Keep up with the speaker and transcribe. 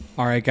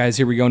All right, guys,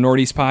 here we go.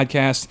 Northeast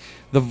Podcast.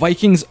 The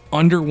Vikings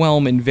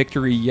underwhelm in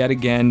victory yet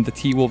again. The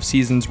T-Wolf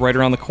season's right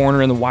around the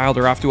corner, and the Wild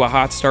are off to a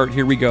hot start.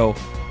 Here we go.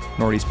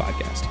 Northeast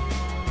Podcast.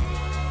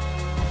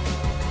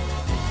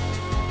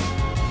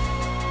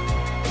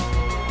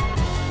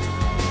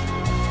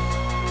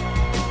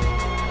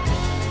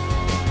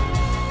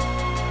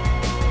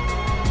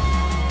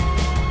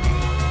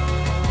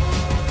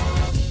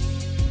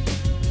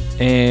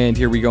 And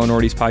here we go,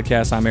 Northeast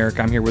Podcast. I'm Eric.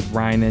 I'm here with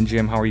Ryan and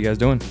Jim. How are you guys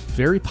doing?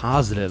 Very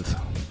positive.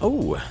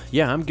 Oh,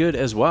 yeah, I'm good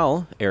as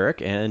well,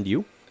 Eric. And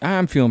you?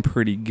 I'm feeling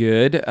pretty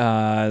good.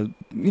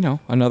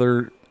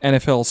 Another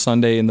NFL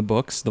Sunday in the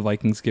books. The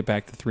Vikings get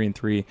back to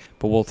 3-3,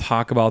 but we'll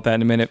talk about that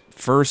in a minute.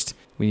 First,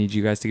 we need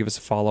you guys to give us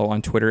a follow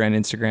on Twitter and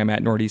Instagram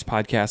at Northeast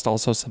Podcast.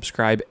 Also,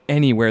 subscribe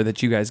anywhere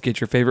that you guys get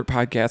your favorite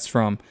podcasts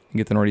from and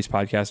get the Northeast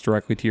Podcast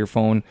directly to your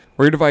phone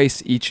or your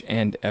device each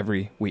and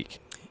every week.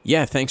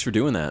 Yeah, thanks for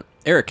doing that.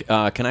 Eric,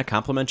 can I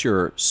compliment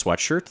your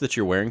sweatshirt that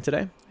you're wearing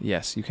today?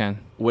 Yes, you can.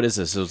 What is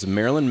this? It's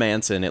Marilyn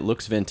Manson. It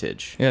looks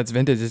vintage. Yeah, it's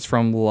vintage. It's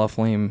from La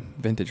Flame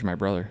Vintage, my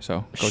brother.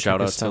 So go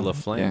shout out his to stuff. La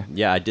Flame.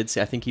 Yeah, I did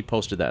see. I think he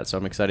posted that, so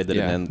I'm excited that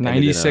it ended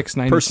 96,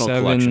 in a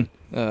personal 97,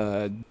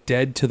 collection.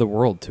 Dead to the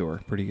World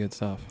tour. Pretty good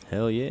stuff.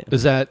 Hell yeah.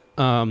 Is that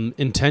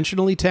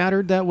intentionally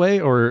tattered that way,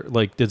 or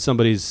like did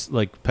somebody's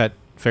like pet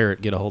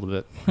ferret get a hold of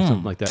it or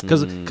something like that?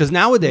 Because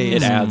nowadays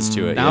It adds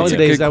to it. yeah.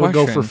 Nowadays that would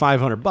go question. for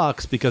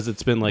 $500 because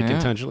it's been like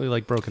intentionally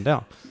like broken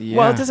down. Yeah.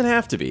 Well, it doesn't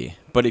have to be,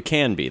 but it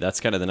can be. That's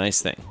kind of the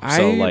nice thing.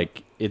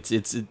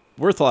 It's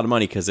worth a lot of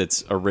money because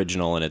it's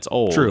original and it's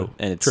old. True.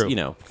 And it's,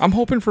 True. I'm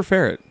hoping for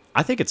ferret.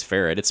 I think it's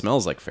ferret. It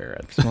smells like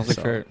ferret. Smells like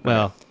ferret.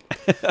 Well,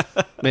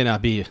 may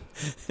not be.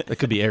 That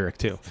could be Eric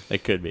too.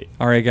 It could be.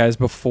 All right, guys,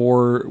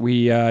 before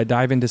we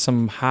dive into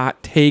some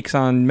hot takes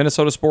on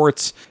Minnesota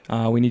sports,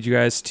 we need you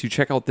guys to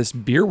check out this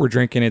beer we're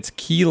drinking. It's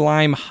Key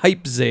Lime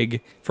Hype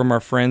Zig from our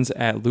friends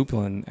at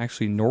Lupulin,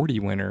 actually Nordy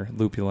winner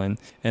Lupulin.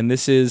 And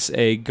this is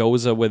a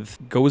Goza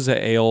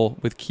Ale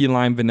with key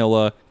lime,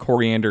 vanilla,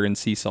 coriander, and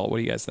sea salt. What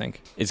do you guys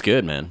think? It's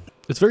good, man.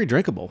 It's very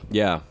drinkable.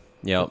 Yeah.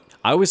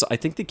 I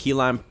think the key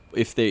lime,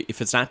 if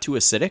it's not too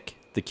acidic,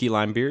 the key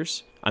lime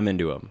beers, I'm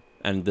into them.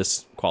 And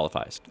this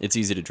qualifies. It's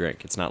easy to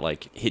drink. It's not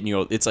like hitting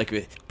you. It's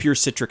like pure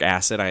citric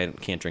acid. I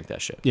can't drink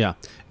that shit. Yeah,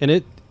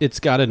 and it's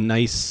got a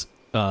nice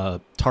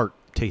tart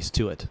taste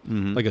to it,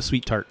 like a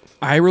sweet tart.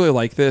 I really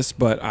like this,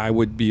 but I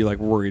would be like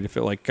worried if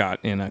it like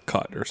got in a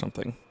cut or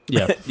something.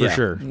 Yeah, for Yeah.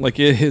 sure. Like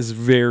it is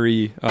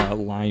very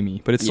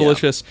limey, but it's Yeah.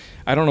 delicious.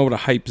 I don't know what a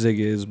Hype Zig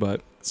is,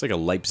 but It's like a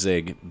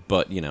Leipzig,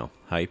 but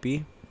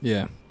hypey.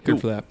 yeah, good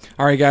for that.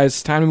 All right,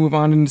 guys, time to move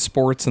on into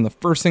sports. And the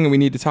first thing that we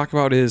need to talk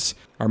about is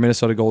our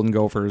Minnesota Golden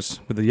Gophers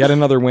with yet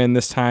another win,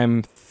 this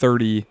time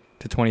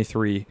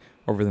 30-23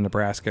 over the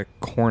Nebraska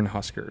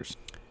Cornhuskers.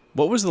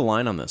 What was the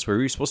line on this? Were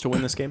we supposed to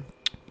win this game?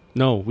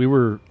 No, we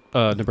were.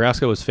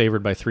 Nebraska was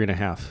favored by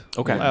 3.5.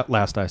 Okay.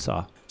 Last I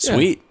saw.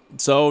 Sweet.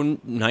 So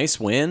nice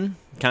win.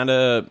 Kind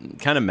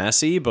of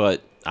messy,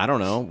 but I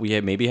don't know. We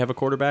maybe have a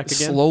quarterback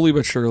again. Slowly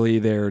but surely,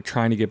 they're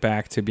trying to get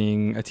back to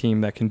being a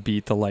team that can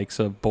beat the likes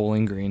of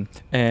Bowling Green.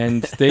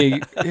 And they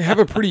have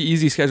a pretty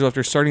easy schedule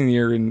after starting the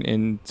year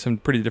in some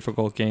pretty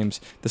difficult games.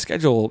 The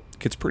schedule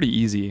gets pretty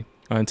easy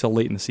until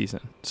late in the season.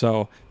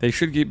 So they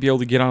should be able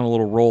to get on a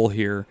little roll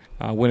here,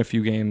 win a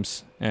few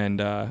games, and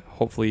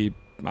hopefully,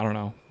 I don't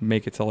know,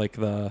 make it to like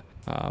the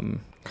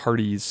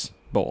Hardee's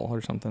Bowl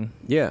or something.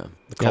 Yeah.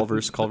 The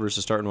Culver's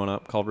is starting one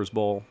up. Culver's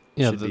Bowl.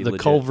 Yeah, Should be the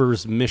legit.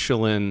 Culver's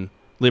Michelin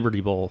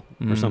Liberty Bowl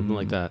or something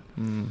like that.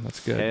 That's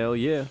good. Hell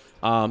yeah.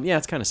 Yeah,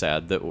 it's kind of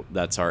sad that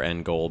that's our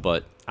end goal,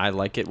 but I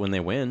like it when they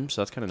win,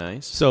 so that's kind of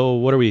nice. So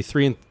what are we,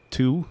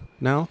 3-2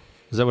 now?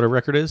 Is that what our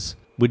record is?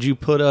 Would you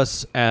put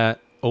us at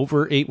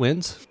over 8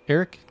 wins,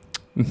 Eric?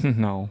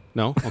 No.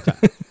 No? Okay.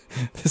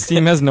 This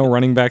team has no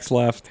running backs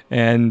left,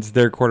 and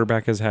their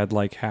quarterback has had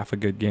like half a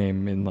good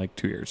game in like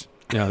 2 years.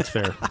 Yeah, that's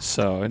fair.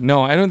 So,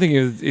 no, I don't think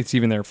it's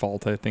even their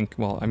fault. I think,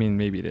 well, I mean,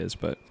 maybe it is,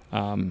 but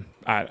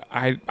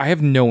I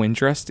have no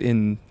interest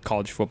in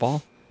college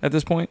football at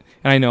this point.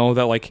 And I know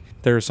that like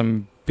there are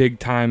some big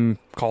time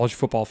college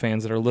football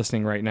fans that are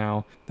listening right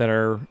now that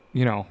are,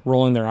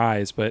 rolling their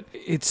eyes, but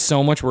it's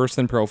so much worse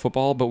than pro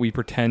football, but we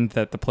pretend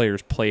that the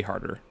players play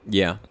harder.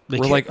 Yeah. They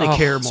We're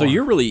care more. So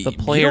you're really The you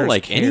players don't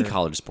like any care.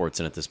 college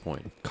sports at this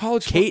point.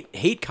 College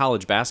Hate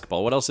college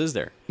basketball. What else is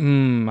there?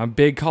 I'm a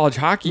big college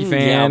hockey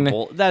fan.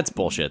 Yeah, that's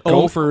bullshit.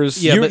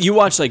 Gophers. yeah, you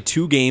watch like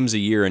 2 games a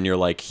year and you're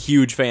like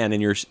huge fan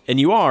and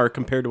you are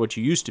compared to what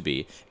you used to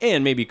be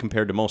and maybe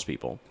compared to most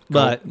people.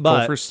 But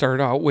Gophers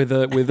started out with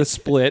a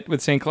split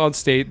with St. Cloud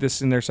State this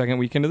in their second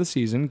weekend of the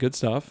season. Good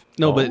stuff.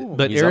 no, Oh,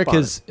 but he's Eric up on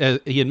has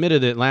he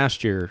admitted it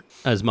last year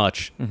as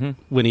much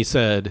when he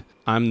said,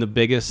 "I'm the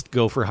biggest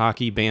Gopher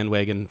hockey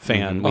bandwagon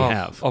fan we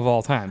have." Of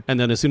all time. And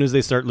then as soon as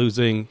they start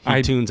losing, he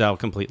I- tunes out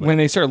completely. When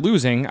they start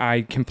losing,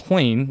 I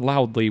complain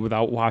loudly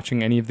without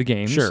watching any of the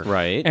games. Sure.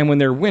 Right. And when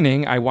they're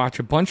winning, I watch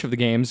a bunch of the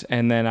games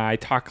and then I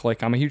talk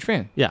like I'm a huge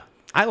fan. yeah.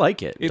 I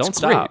like it. It's Don't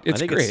great. stop. It's I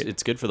think great.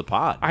 it's good for the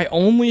pod. I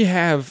only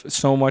have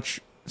so much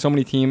so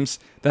many teams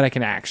that I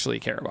can actually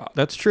care about.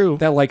 That's true.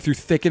 That like through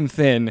thick and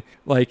thin,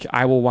 like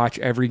I will watch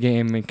every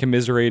game and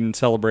commiserate and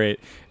celebrate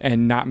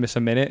and not miss a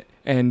minute.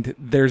 And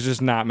there's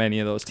just not many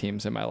of those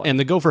teams in my life. And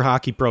the Gopher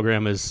hockey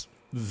program is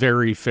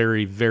very,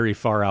 very, very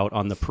far out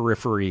on the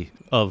periphery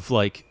of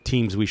like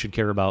teams we should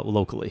care about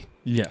locally.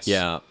 Yes.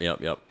 Yeah.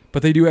 Yep.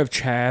 But they do have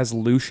Chaz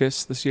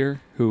Lucius this year,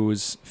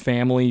 whose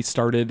family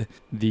started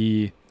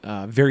the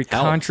very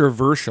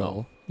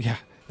controversial,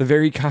 the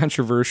very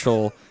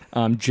controversial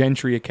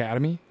Gentry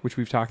Academy, which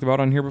we've talked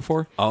about on here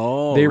before.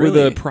 Oh, they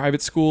really? were the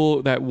private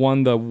school that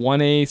won the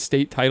 1A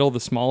state title, the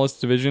smallest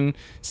division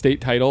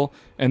state title,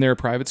 and they're a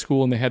private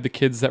school, and they had the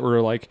kids that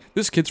were like,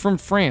 this kid's from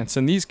France,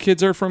 and these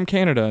kids are from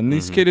Canada, and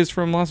this kid is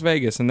from Las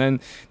Vegas, and then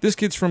this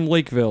kid's from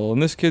Lakeville,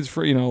 and this kid's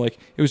from, like,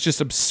 it was just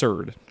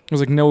absurd. It was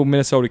like no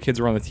Minnesota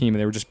kids were on the team,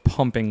 and they were just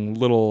pumping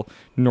little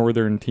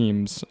northern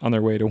teams on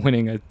their way to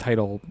winning a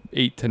title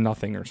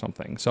 8-0 or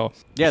something. So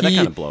yeah, that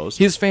kind of blows.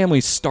 His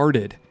family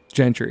started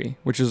Gentry,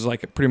 which is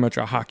like pretty much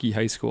a hockey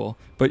high school,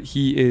 but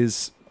he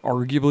is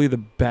arguably the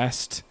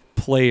best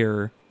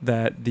player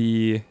that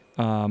the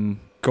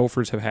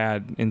Gophers have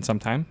had in some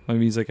time. I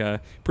mean, he's like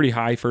a pretty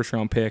high first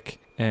round pick,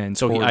 and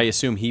So I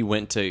assume he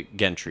went to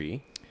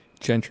Gentry.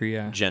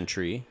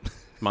 Gentry.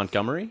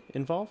 Montgomery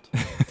involved?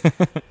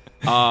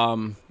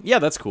 Yeah,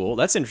 that's cool.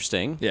 That's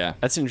interesting. Yeah.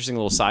 That's an interesting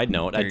little side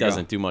note. There That you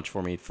doesn't go. do much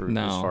for me as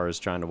far as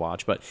trying to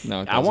watch, but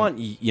No, it I want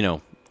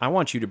I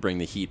want you to bring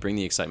the heat, bring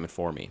the excitement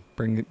for me.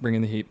 Bring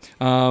in the heat.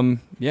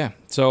 Yeah.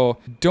 So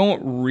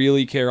don't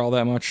really care all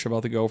that much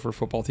about the Gopher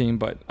football team,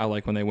 but I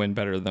like when they win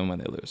better than when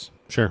they lose.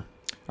 Sure.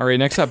 All right,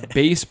 next up,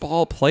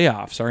 baseball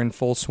playoffs are in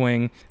full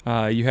swing.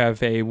 You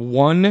have a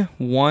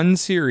 1-1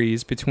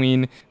 series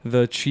between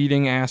the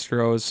cheating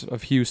Astros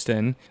of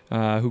Houston,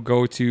 who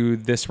go to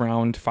this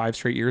round 5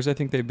 straight years. I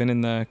think they've been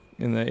in the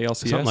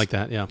ALCS. Something like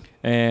that, yeah.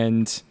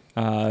 And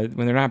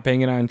when they're not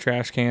banging on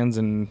trash cans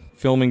and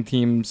filming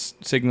teams'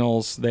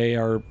 signals, they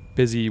are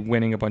busy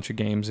winning a bunch of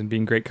games and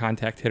being great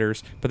contact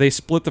hitters. But they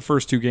split the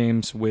first 2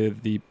 games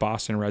with the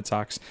Boston Red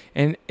Sox.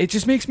 And it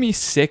just makes me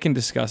sick and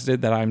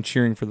disgusted that I'm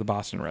cheering for the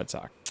Boston Red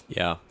Sox.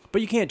 Yeah.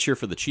 But you can't cheer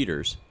for the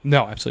cheaters.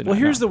 No, absolutely not. Well,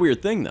 here's the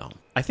weird thing, though.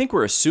 I think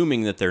we're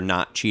assuming that they're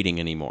not cheating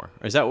anymore.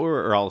 Is that what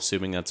we're all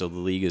assuming? That's what the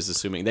league is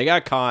assuming. They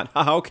got caught.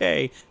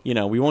 Okay.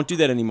 We won't do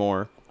that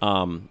anymore.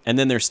 And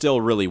then they're still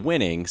really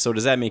winning. So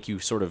does that make you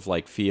sort of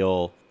like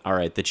feel, all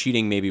right, the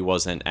cheating maybe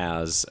wasn't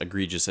as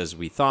egregious as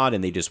we thought,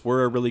 and they just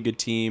were a really good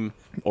team?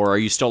 Or are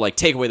you still like,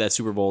 take away that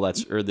Super Bowl,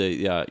 or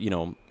the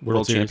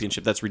World Series.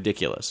 Championship? That's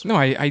ridiculous. No,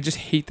 I just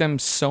hate them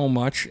so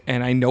much,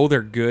 and I know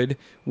they're good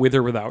with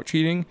or without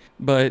cheating,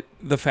 but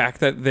the fact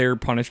that their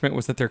punishment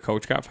was that their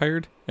coach got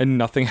fired and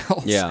nothing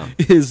else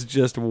is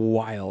just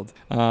wild.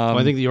 Well,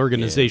 I think the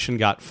organization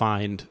got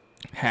fined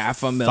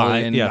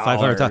 $500,000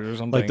 $500,000 or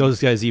something. Like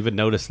those guys even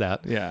noticed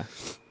that. Yeah.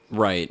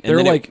 Right. And They're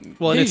then like,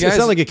 Well, hey, and it's guys,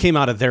 not like it came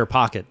out of their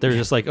pocket. They're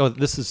just like, oh,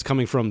 this is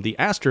coming from the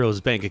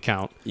Astros bank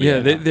account. Yeah,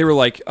 they were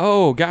like,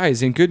 oh,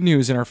 guys, in good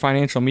news in our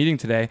financial meeting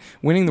today,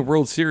 winning the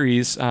World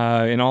Series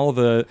and all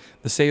the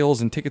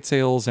sales and ticket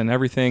sales and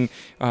everything,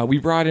 we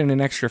brought in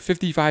an extra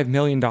 $55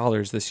 million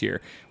this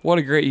year. What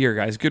a great year,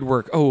 guys. Good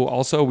work. Oh,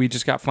 also, we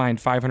just got fined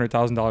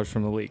 $500,000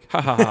 from the league.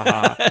 Ha, ha, ha,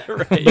 ha.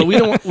 Right. But we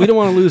don't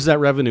want to lose that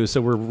revenue,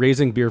 so we're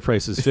raising beer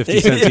prices 50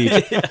 cents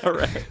each. Yeah,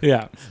 right.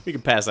 Yeah. We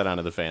can pass that on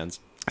to the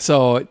fans.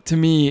 So, to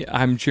me,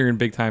 I'm cheering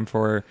big time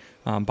for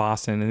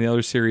Boston. In the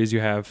other series,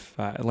 you have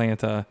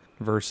Atlanta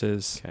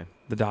versus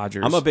the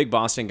Dodgers. I'm a big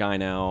Boston guy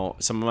now.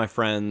 Some of my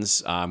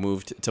friends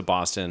moved to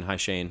Boston. Hi,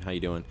 Shane. How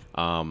you doing?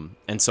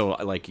 And so,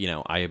 like,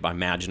 I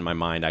imagine in my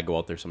mind I go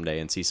out there someday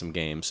and see some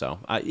games. So,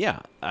 I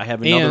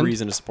have another And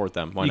reason to support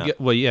them. Why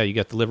not? You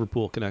got the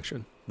Liverpool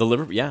connection.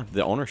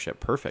 The ownership,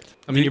 perfect.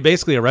 I mean, you're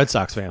basically a Red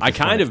Sox fan. I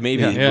kind of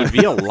maybe Yeah. would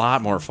be a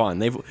lot more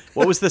fun.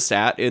 What was the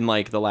stat in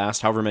like the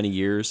last however many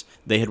years?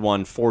 They had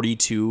won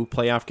 42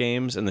 playoff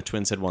games, and the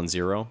Twins had won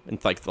 0 in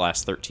like the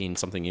last 13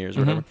 something years or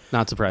whatever.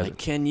 Not surprising. Like,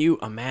 can you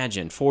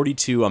imagine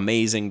 42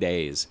 amazing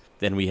days?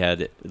 Then we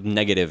had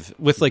negative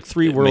With like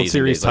 3 World amazing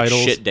Series days, like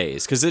titles. shit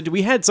days, because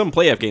we had some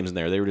playoff games in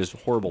there. They were just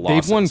horrible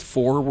losses. They've won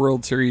 4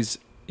 World Series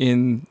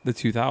in the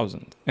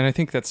 2000s, and I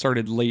think that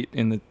started late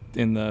in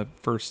the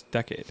first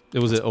decade. It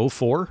was at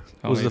 04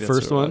 Oh, was maybe the that's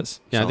first what it one. was.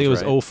 Yeah, I think it was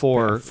Sounds right.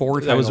 04. Yeah,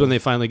 4 That was when titles. they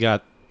finally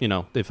got,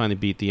 they finally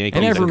beat the Yankees.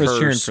 And everyone was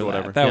cheering curse for or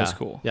whatever. that. That Yeah, was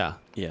cool. Yeah.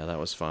 Yeah, that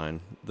was fine.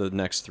 The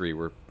next 3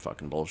 were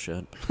fucking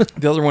bullshit.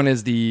 The other one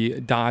is the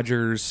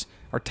Dodgers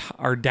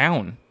are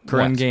down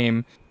Correct. 1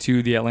 game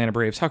to the Atlanta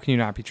Braves. How can you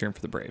not be cheering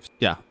for the Braves?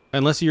 Yeah.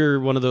 Unless you're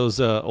one of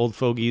those old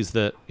fogies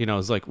that,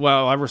 is like,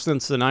 well, ever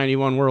since the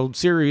 91 World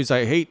Series,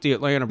 I hate the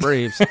Atlanta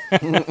Braves.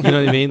 You know what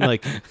I mean?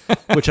 Like,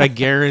 which I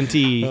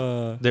guarantee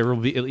there will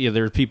be,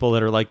 there's people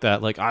that are like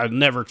that. Like, I'll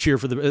never cheer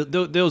for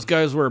those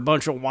guys were a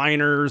bunch of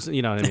whiners.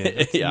 You know what I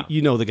mean? Yeah.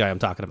 You know the guy I'm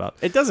talking about.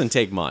 It doesn't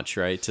take much,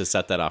 right, to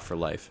set that off for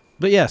life.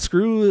 But yeah,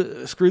 screw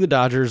the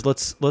Dodgers.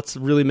 Let's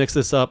really mix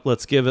this up.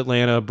 Let's give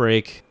Atlanta a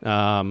break.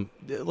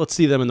 Let's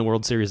see them in the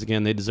World Series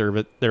again. They deserve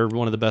it. They're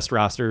one of the best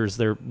rosters.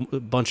 They're a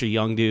bunch of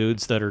young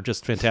dudes that are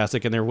just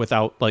fantastic, and they're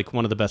without like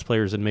one of the best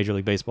players in Major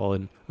League Baseball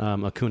in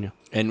Acuna.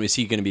 And is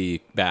he going to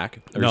be back?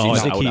 Or is No, he I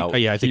think out?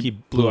 I think he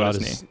blew out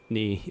his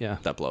knee. Yeah,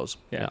 That blows.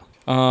 yeah.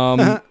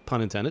 Um,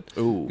 Pun intended.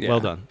 Ooh. Yeah. Well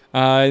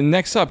done.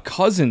 Next up,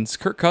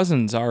 Kirk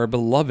Cousins, our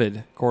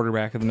beloved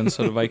quarterback of the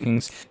Minnesota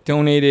Vikings,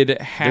 donated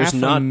There's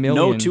not $500,000.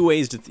 no two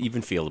ways to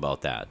even feel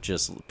about that.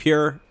 Just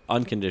pure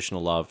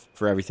unconditional love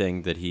for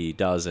everything that he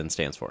does and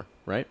stands for,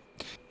 right?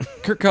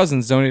 Kirk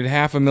Cousins donated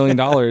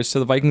 $500,000 to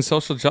the Vikings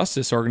Social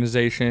Justice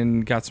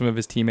Organization. Got some of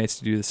his teammates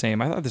to do the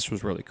same. I thought this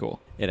was really cool.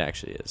 It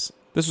actually is.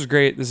 This was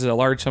great. This is a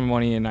large sum of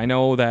money, and I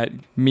know that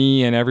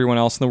me and everyone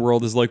else in the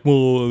world is like,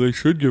 well, they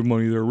should give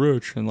money. They're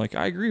rich, and like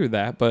I agree with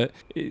that. But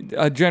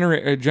a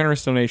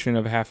generous donation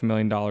of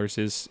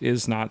 $500,000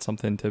 is not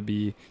something to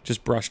be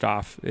just brushed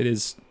off. It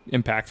is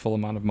impactful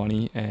amount of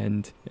money,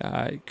 and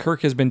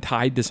Kirk has been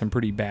tied to some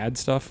pretty bad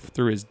stuff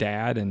through his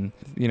dad, and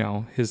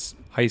his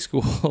high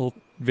school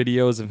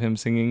videos of him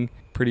singing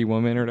Pretty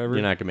Woman or whatever.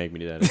 You're not gonna make me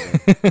do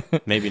that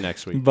anymore. Maybe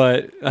next week.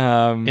 But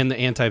And the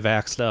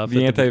anti-vax stuff.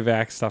 the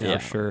anti-vax stuff Yeah.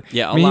 for sure.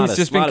 Yeah, I mean, lot he's of,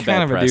 just lot been of bad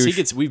kind of a press.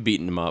 douche. We've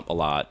beaten him up a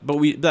lot, but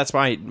that's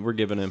why we're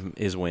giving him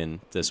his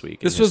win this week.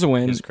 This was a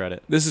win. His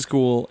credit. This is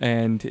cool,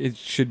 and it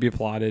should be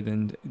applauded.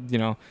 And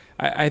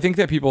I think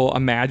that people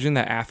imagine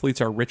that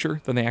athletes are richer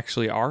than they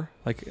actually are.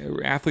 Like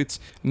athletes,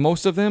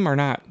 most of them are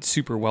not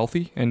super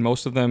wealthy, and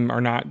most of them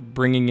are not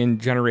bringing in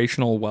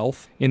generational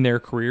wealth in their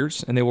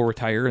careers, and they will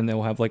retire and they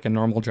will have like a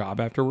normal job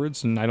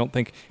afterwards. And I don't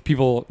think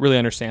people really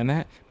understand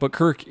that. But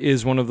Kirk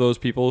is one of those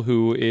people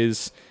who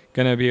is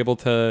going to be able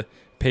to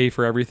pay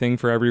for everything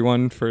for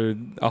everyone for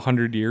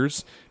 100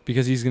 years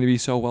because he's going to be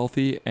so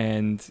wealthy,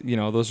 and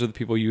those are the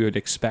people you would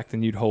expect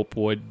and you'd hope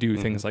would do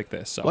things like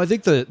this. So Well, I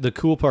think the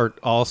cool part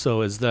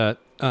also is that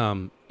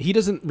he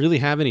doesn't really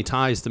have any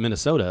ties to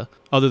Minnesota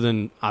other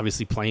than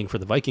obviously playing for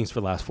the Vikings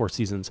for the last 4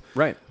 seasons.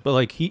 Right. But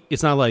like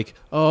it's not like,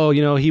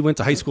 he went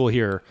to high school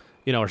here,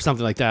 or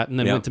something like that, and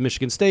then went to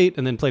Michigan State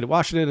and then played at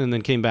Washington and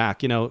then came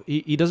back.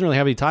 He doesn't really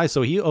have any ties,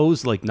 so he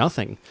owes like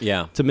nothing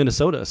to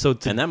Minnesota. So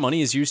And that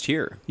money is used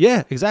here.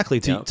 yeah,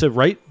 exactly. To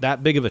write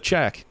that big of a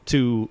check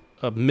to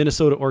a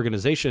Minnesota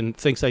organization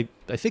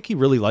I think he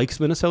really likes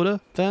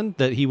Minnesota then,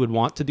 that he would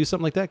want to do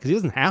something like that because he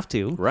doesn't have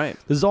to. Right.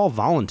 This is all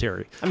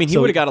voluntary. I mean, he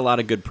So- would have got a lot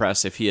of good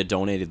press if he had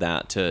donated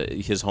that to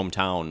his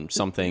hometown,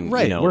 something,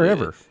 Right,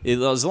 wherever.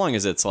 As long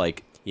as it's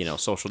like,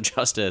 social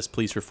justice,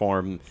 police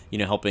reform,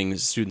 helping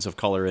students of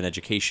color in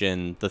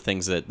education, the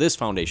things that this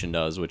foundation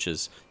does, which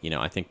is,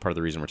 I think part of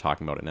the reason we're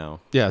talking about it now.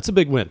 Yeah, it's a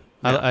big win.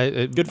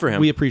 Yeah. Good for him.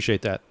 We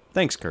appreciate that.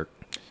 Thanks, Kirk.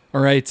 All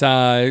right,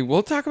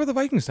 we'll talk about the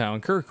Vikings now.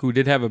 And Kirk, who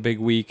did have a big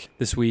week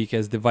this week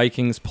as the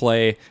Vikings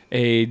play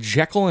a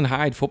Jekyll and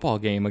Hyde football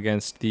game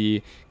against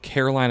the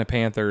Carolina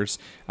Panthers.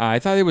 I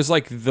thought it was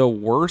like the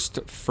worst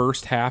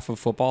first half of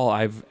football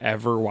I've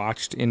ever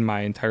watched in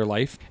my entire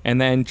life.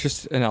 And then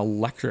just an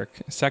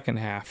electric second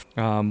half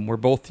where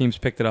both teams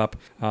picked it up.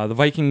 The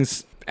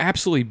Vikings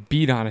absolutely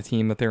beat on a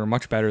team that they were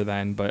much better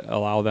than, but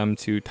allow them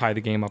to tie the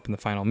game up in the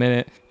final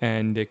minute.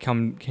 And it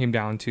came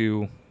down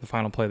to the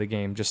final play of the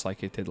game, just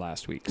like it did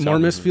last week. So, More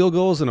missed field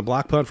goals and a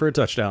block punt for a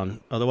touchdown.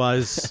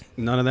 Otherwise,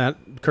 none of that.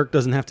 Kirk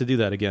doesn't have to do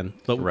that again.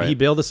 But he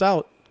bailed us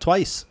out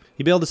twice.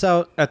 He bailed us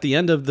out at the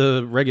end of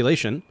the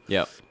regulation.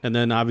 Yep. And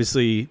then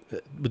obviously,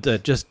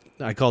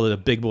 I call it a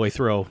big boy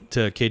throw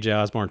to KJ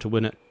Osborne to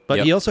win it.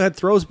 But he also had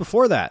throws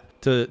before that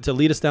to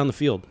lead us down the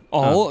field.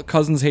 All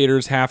Cousins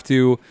haters have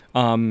to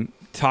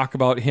talk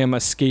about him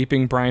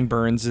escaping Brian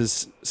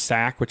Burns'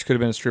 sack, which could have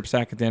been a strip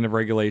sack at the end of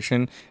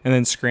regulation, and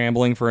then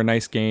scrambling for a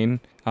nice gain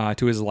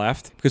to his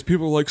left, because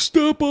people are like,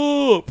 step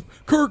up,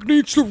 Kirk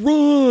needs to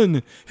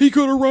run, he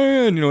could have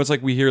ran. It's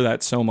like we hear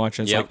that so much,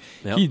 and it's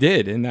like he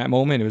did in that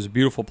moment. It was a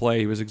beautiful play.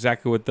 He was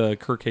exactly what the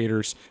Kirk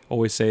haters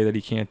always say that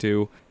he can't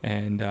do.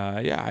 And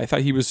I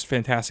thought he was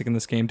fantastic in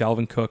this game.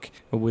 Dalvin Cook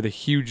with a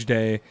huge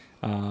day.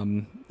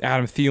 Adam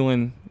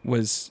Thielen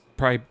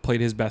probably played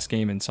his best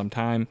game in some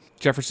time.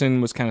 Jefferson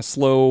was kind of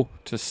slow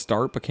to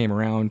start, but came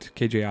around.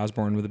 KJ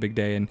Osborne with a big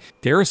day. And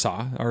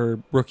Darisaw, our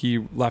rookie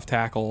left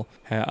tackle,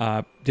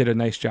 did a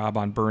nice job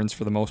on Burns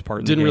for the most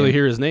part. Didn't really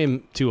hear his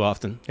name too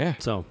often. Yeah.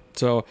 So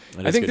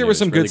I think there was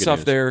some Really good good stuff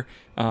news. there.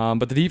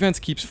 But the defense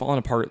keeps falling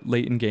apart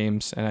late in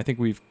games. And I think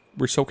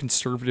we're so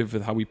conservative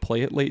with how we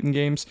play it late in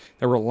games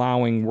that we're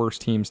allowing worse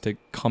teams to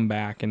come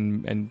back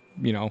and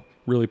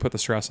really put the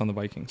stress on the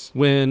Vikings.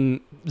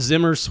 when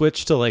Zimmer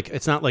switched to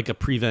it's not like a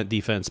prevent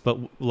defense, but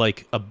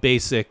like a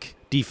basic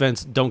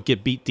defense, don't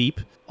get beat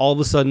deep, all of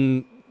a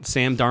sudden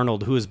Sam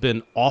Darnold, who has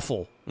been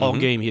awful all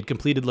game, he had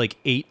completed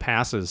 8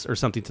 passes or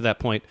something to that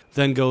point,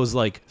 then goes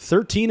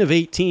 13 of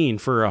 18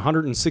 for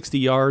 160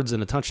 yards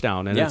and a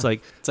touchdown. And it's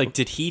like,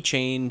 did he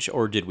change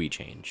or did we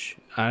change?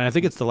 I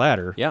think it's the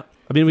latter. Yeah.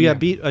 I mean, we got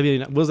beat. I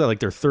mean, was that like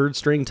their third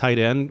string tight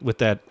end with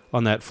that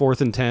on that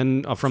 4th and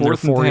 10 from their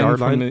 4-yard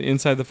line? From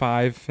inside the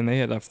 5, and they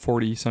had a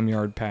 40-some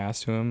yard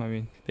pass to him. I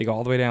mean, they go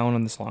all the way down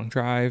on this long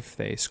drive.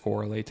 They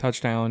score a late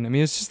touchdown. I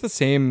mean, it's just the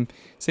same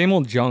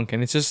old junk,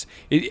 and it's just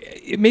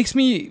it makes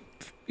me.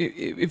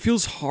 It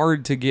feels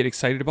hard to get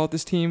excited about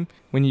this team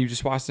when you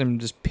just watch them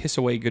just piss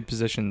away good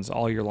positions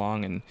all year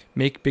long and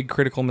make big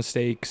critical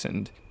mistakes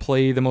and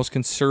play the most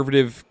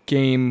conservative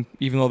game,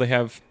 even though they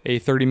have a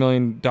 $30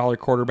 million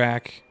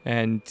quarterback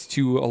and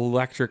 2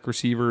 electric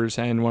receivers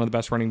and one of the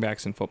best running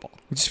backs in football.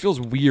 It just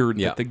feels weird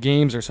that the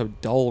games are so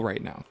dull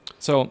right now.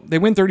 So they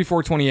win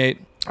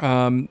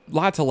 34-28.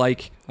 Lot to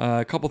like.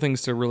 A couple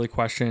things to really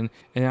question.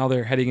 And now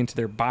they're heading into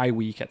their bye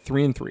week at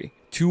 3-3.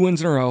 2 wins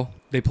in a row.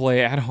 They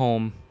play at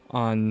home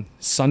on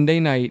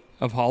Sunday night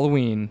of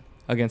Halloween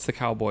against the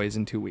Cowboys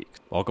in 2 weeks.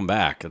 Welcome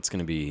back. It's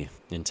going to be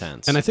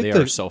intense. And I think they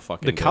are so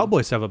fucking the good.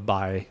 Cowboys have a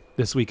bye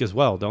this week as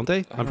well, don't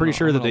they? I'm pretty know.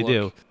 sure I'm that they gonna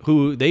do.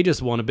 Who they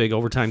just won a big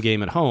overtime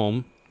game at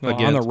home. Well,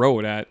 against, on the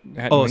road at New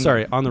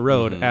England. On the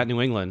road at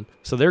New England.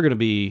 So they're going to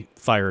be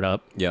fired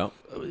up. Yeah.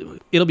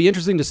 It'll be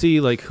interesting to see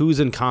like who's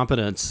in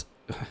competence.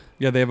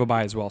 Yeah, they have a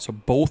bye as well. So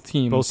both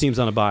teams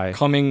on a bye.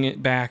 coming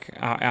back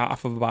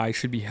off of a bye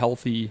should be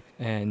healthy.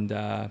 And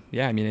I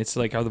mean, it's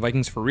like, are the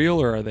Vikings for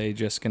real, or are they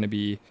just going to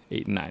be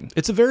 8-9?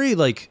 It's a very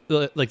like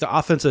the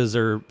offenses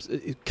are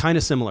kind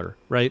of similar,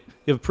 right?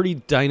 You have a pretty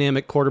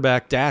dynamic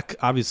quarterback. Dak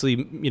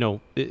obviously,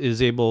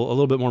 is able a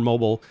little bit more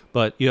mobile,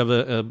 but you have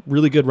a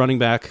really good running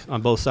back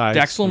on both sides.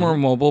 Dak's a little more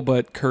mobile,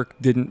 but Kirk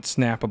didn't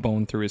snap a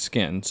bone through his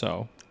skin,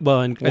 so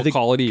and I think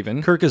call it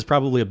even. Kirk is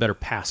probably a better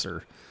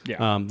passer.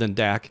 Than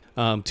Dak.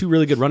 2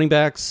 really good running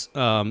backs.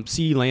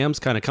 CeeDee Lamb's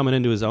kind of coming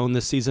into his own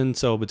this season.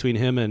 So between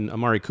him and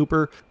Amari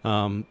Cooper,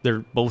 they're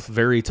both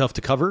very tough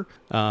to cover.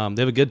 They have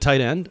a good tight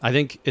end. I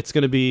think it's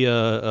going to be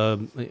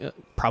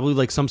probably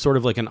like some sort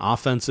of like an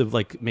offensive,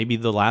 like maybe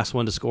the last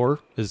one to score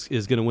is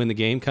going to win the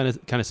game kind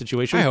of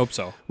situation. I hope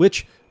so.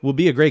 Which will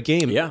be a great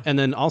game. Yeah. And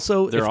then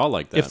also, They're all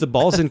like that. If the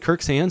ball's in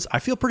Kirk's hands, I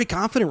feel pretty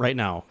confident right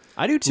now.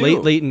 I do too.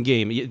 Late in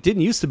game. It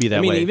didn't used to be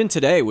that way. I mean, even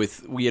today,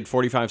 we had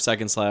 45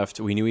 seconds left.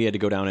 We knew he had to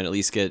go down and at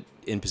least get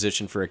in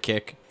position for a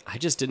kick. I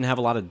just didn't have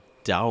a lot of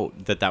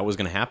doubt that was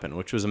going to happen,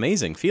 which was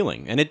amazing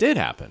feeling, and it did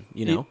happen.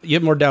 You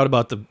have more doubt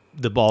about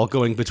the ball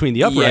going between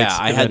the uprights. Yeah,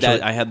 I had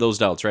that. I had those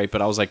doubts, right?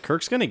 But I was like,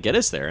 Kirk's going to get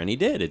us there, and he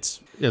did.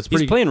 He's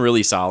playing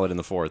really solid in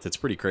the 4th. It's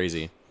pretty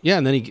crazy. Yeah,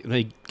 and then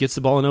he gets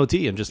the ball in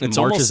OT and just it's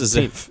marches almost as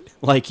if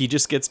like he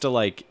just gets to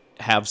like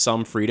have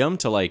some freedom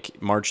to like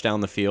march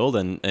down the field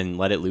and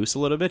let it loose a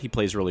little bit. He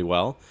plays really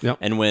well. Yep.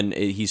 And when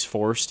he's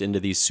forced into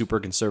these super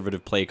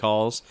conservative play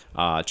calls,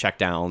 check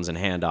downs and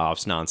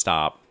handoffs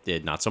nonstop,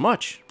 not so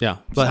much. Yeah.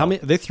 But how many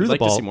they threw the like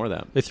ball? To see more of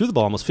that. They threw the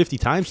ball almost 50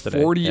 times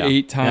today.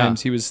 48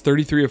 times. He was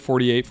 33 of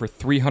 48 for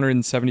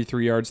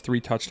 373 yards, 3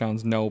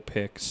 touchdowns, no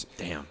picks.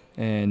 Damn.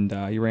 And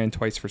he ran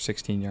twice for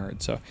 16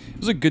 yards. So it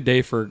was a good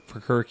day for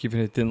Kirk, even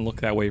if it didn't look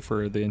that way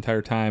for the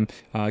entire time.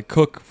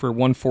 Cook for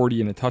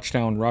 140 and a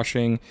touchdown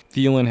rushing.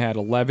 Thielen had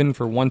 11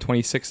 for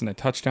 126 and a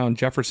touchdown.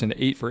 Jefferson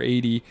 8 for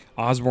 80.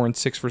 Osborne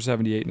 6 for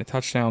 78 and a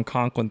touchdown.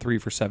 Conklin 3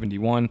 for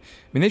 71. I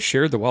mean, they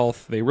shared the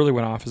wealth. They really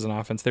went off as an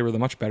offense. They were the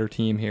much better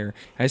team here.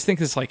 I just think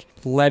this like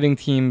letting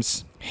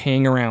teams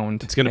hang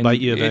around. It's going to bite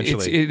you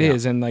eventually. It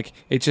is, and like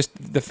it just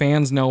the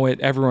fans know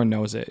it. Everyone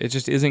knows it. It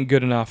just isn't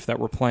good enough that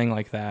we're playing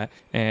like that.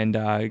 And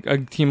a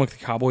team like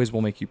the Cowboys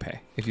will make you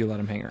pay if you let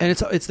them hang around. And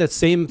it's that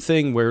same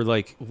thing where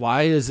like,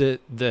 why is it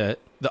that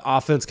the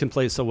offense can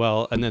play so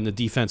well and then the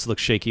defense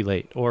looks shaky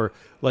late, or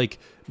like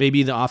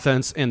maybe the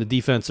offense and the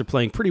defense are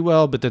playing pretty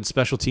well, but then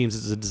special teams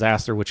is a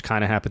disaster, which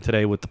kind of happened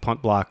today with the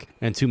punt block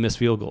and 2 missed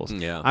field goals.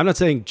 Yeah. I'm not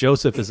saying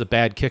Joseph is a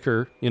bad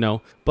kicker,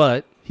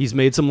 but he's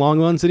made some long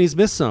ones and he's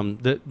missed some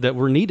that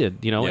were needed.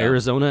 Yeah.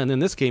 Arizona and then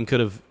this game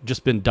could have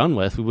just been done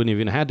with. We wouldn't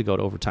even had to go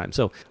to overtime.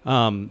 So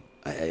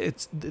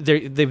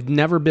they've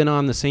never been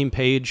on the same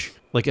page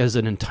like as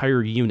an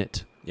entire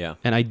unit. Yeah.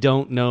 And I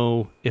don't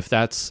know if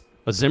that's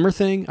a Zimmer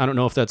thing. I don't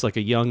know if that's like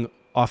a young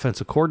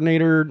offensive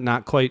coordinator,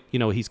 not quite,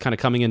 he's kind of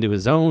coming into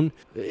his own.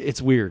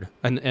 It's weird.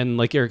 And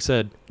like Eric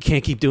said, you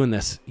can't keep doing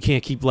this. You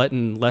can't keep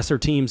letting lesser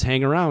teams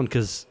hang around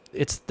because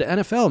it's the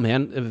NFL,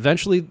 man.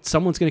 Eventually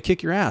someone's going to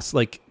kick your ass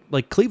like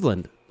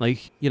Cleveland.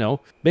 Like,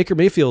 Baker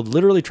Mayfield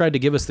literally tried to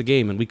give us the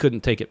game and we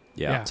couldn't take it.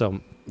 Yeah.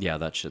 So yeah,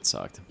 that shit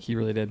sucked. He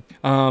really did.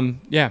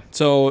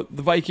 So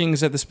the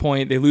Vikings at this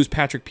point, they lose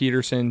Patrick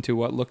Peterson to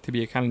what looked to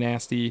be a kind of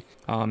nasty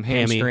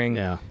hamstring.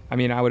 Yeah. I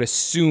mean, I would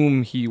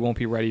assume he won't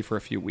be ready for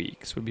a few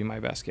weeks, would be my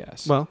best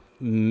guess. Well,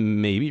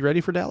 maybe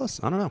ready for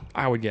Dallas? I don't know.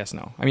 I would guess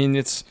no. I mean,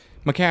 it's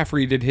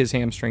McCaffrey did his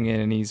hamstring in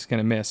and he's going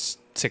to miss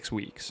 6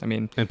 weeks. I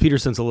mean, and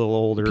Peterson's a little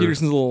older.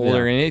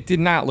 And it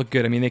did not look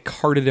good. I mean, they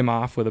carted him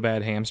off with a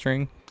bad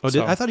hamstring. Oh,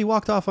 I thought he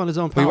walked off on his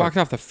own power. He walked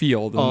off the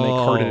field, and they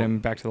carted him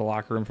back to the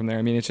locker room from there.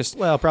 I mean, it's just...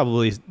 Well,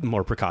 probably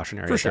more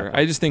precautionary. For sure.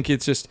 I just think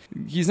it's just...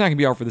 He's not going to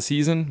be out for the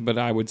season, but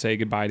I would say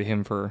goodbye to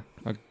him for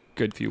a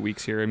good few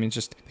weeks here. I mean, it's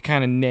just the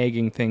kind of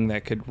nagging thing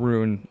that could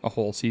ruin a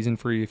whole season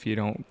for you if you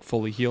don't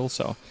fully heal.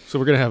 So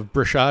we're going to have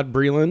Brashad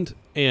Breeland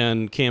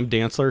and Cam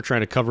Dantzler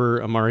trying to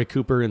cover Amari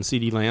Cooper and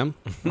CeeDee Lamb.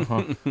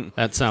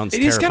 That sounds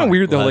It is kind of terrifying.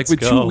 weird though. Let's Like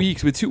go.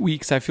 with 2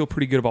 weeks, I feel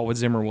pretty good about what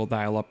Zimmer will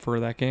dial up for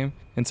that game,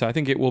 and so I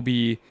think it will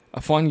be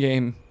a fun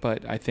game.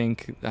 But I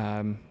think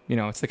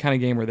it's the kind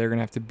of game where they're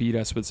gonna have to beat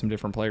us with some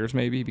different players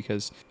maybe,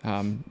 because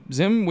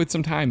Zim with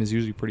some time is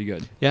usually pretty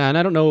good. Yeah, and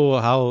I don't know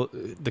how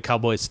the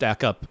Cowboys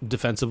stack up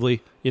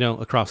defensively,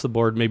 across the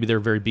board. Maybe they're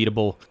very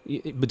beatable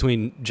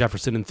between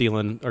Jefferson and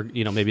Thielen, or,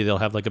 maybe they'll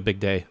have like a big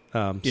day.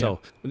 So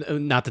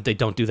not that they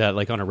don't do that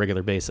like on a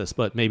regular basis,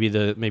 but maybe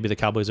the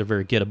Cowboys are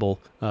very gettable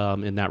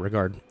in that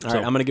regard. All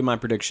right, I'm going to give my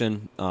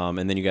prediction,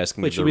 and then you guys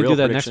can Wait, give should the we real do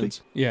that next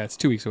predictions. Yeah, it's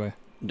 2 weeks away.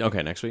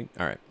 Okay, next week?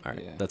 All right.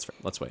 Yeah. That's fair.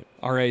 Let's wait.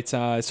 All right,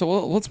 so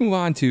let's move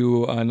on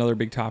to another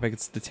big topic.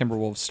 It's the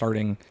Timberwolves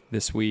starting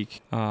this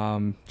week.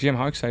 Jim,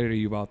 how excited are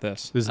you about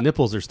this? His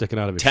nipples are sticking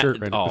out of his shirt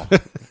right now.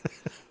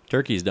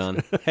 Turkey's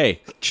done.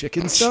 Hey,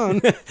 Chicken's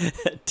done.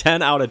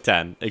 10 out of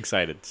 10.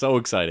 Excited. So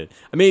excited.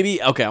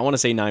 Maybe, okay, I want to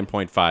say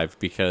 9.5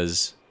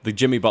 because the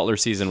Jimmy Butler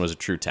season was a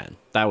true 10.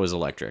 That was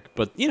electric.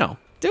 But,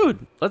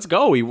 dude, let's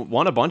go. We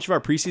won a bunch of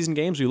our preseason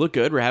games. We look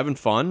good. We're having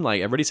fun.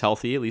 Like, everybody's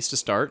healthy, at least to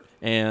start.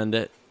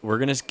 And we're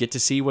going to get to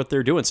see what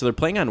they're doing. So they're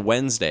playing on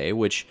Wednesday,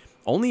 which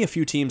only a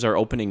few teams are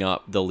opening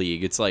up the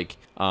league. It's like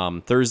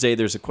Thursday,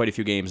 there's quite a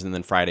few games, and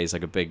then Friday's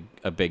like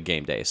a big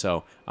game day.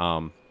 So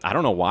I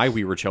don't know why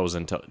we were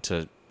chosen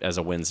to as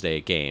a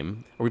Wednesday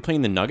game. Are we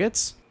playing the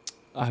Nuggets?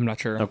 I'm not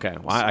sure. Okay.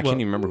 Well, I can't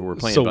even remember who we're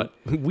playing, so but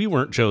we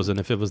weren't chosen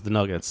if it was the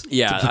Nuggets.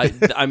 yeah,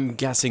 I'm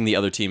guessing the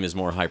other team is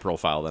more high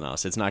profile than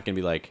us. It's not going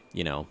to be like,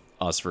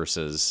 us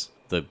versus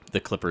the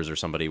Clippers or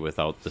somebody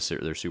without their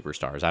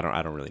superstars. I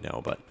don't really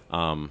know, but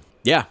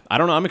yeah, I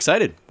don't know. I'm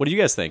excited. What do you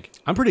guys think?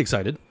 I'm pretty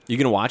excited. You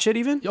going to watch it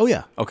even? Oh,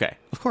 yeah. Okay.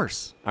 Of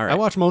course. All right. I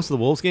watch most of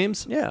the Wolves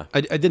games. Yeah.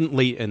 I didn't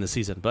late in the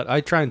season, but I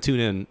try and tune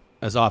in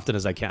as often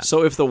as I can.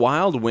 So if the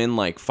Wild win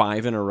like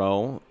 5 in a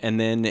row, and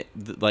then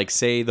like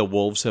say the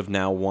Wolves have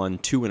now won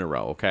 2 in a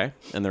row, okay,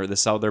 and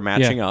this is how they're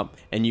matching up,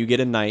 and you get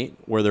a night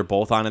where they're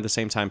both on at the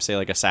same time, say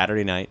like a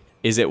Saturday night,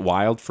 is it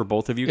wild for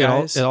both of you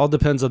guys? It all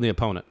depends on the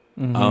opponent.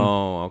 Mm-hmm.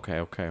 Oh,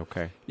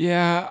 okay.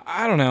 Yeah,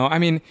 I don't know. I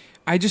mean,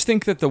 I just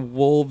think that the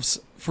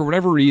Wolves, for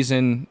whatever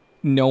reason,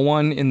 no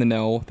one in the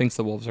know thinks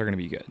the Wolves are going to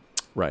be good.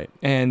 Right.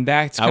 And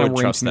that's I kind of would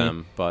worrying trust to me.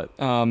 them, but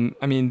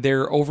I mean,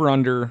 their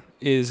over-under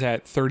is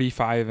at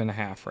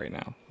 35.5 right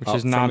now, which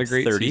is not from a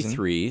great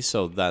 33, season.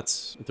 so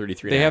that's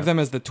 33. They have them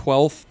as the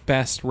 12th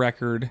best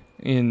record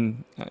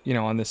in,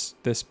 on this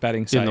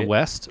betting site. In the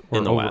West?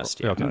 In the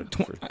West, yeah. Okay.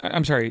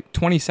 I'm sorry,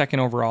 22nd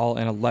overall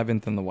and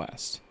 11th in the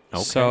West.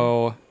 Okay.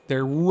 So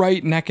they're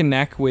right neck and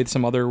neck with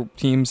some other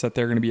teams that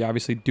they're going to be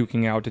obviously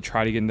duking out to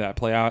try to get into that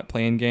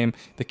play-in game.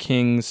 The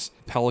Kings,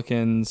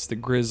 Pelicans, the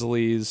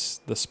Grizzlies,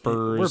 the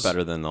Spurs. We're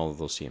better than all of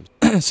those teams.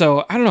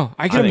 So I don't know.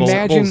 I can Bold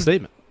imagine.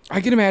 statement. I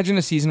can imagine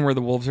a season where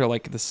the Wolves are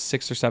like the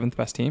 6th or 7th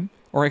best team,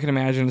 or I can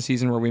imagine a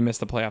season where we miss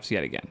the playoffs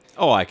yet again.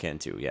 Oh, I can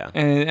too. Yeah.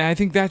 And I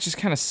think that just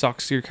kind of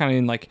sucks. You're kind of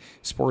in like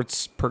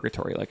sports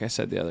purgatory, like I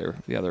said the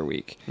other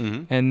week,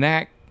 and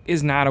that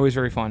is not always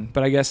very fun.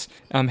 But I guess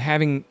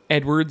having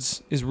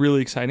Edwards is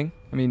really exciting.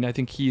 I mean, I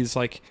think he's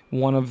like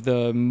one of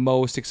the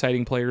most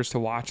exciting players to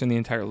watch in the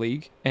entire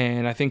league,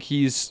 and I think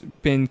he's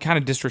been kind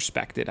of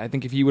disrespected. I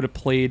think if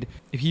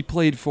he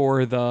played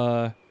for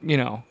the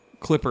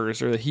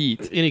Clippers or the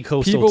Heat, Any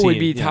coastal people would team,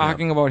 be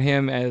talking about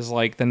him as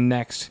like the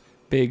next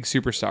big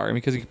superstar. I mean,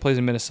 because he plays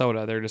in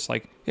Minnesota, they're just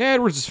like, yeah,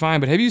 Edwards is fine,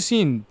 but have you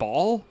seen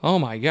Ball? Oh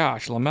my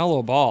gosh,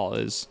 LaMelo Ball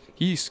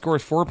he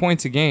scores 4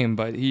 points a game,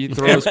 but he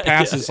throws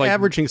passes like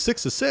averaging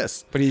 6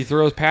 assists. But he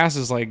throws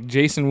passes like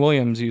Jason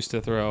Williams used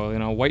to throw,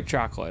 white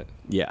chocolate.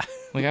 Yeah.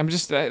 Like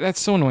that's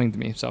so annoying to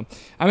me. So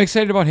I'm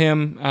excited about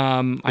him.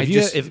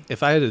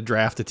 If I had to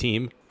draft a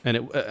team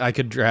and I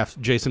could draft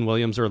Jason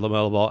Williams or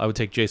LaMelo Ball, I would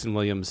take Jason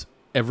Williams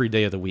every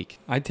day of the week.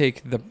 I'd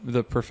take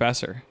the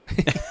professor.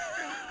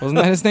 Wasn't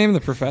that his name,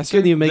 the professor?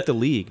 Couldn't even make the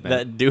league, man.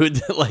 That dude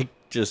that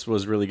just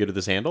was really good at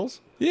his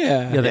handles.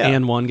 Yeah. Yeah, the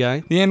and one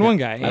guy. The and one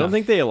guy. Yeah. I don't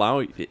think they allow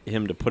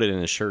him to put it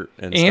in his shirt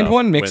and and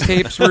one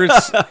mixtapes where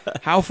it's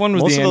how fun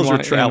was Most the of those were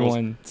and travels.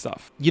 one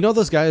stuff. You know,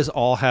 those guys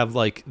all have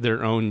like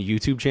their own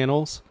YouTube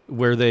channels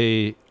where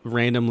they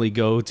randomly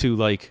go to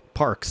like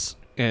parks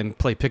and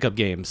play pickup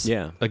games.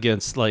 Yeah.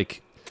 Against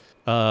like,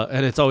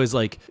 and it's always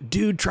like,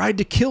 dude tried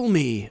to kill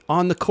me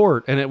on the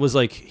court, and it was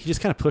like he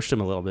just kind of pushed him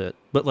a little bit.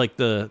 But like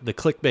the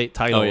clickbait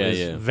title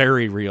is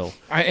very real.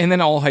 And then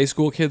all high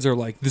school kids are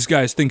like, this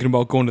guy's thinking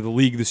about going to the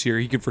league this year.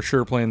 He could for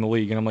sure play in the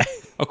league. And I'm like,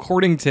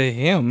 according to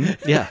him,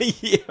 Yeah.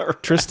 Yeah,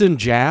 right. Tristan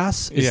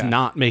Jass is Yeah.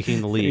 not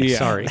making the league. yeah,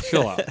 Sorry.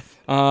 chill out.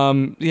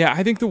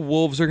 I think the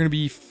Wolves are going to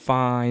be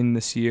fine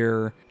this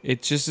year.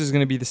 It just is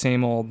going to be the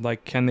same old,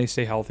 like, can they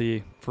stay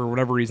healthy? For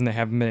whatever reason, they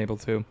haven't been able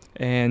to.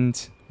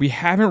 And we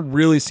haven't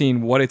really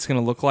seen what it's going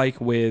to look like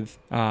with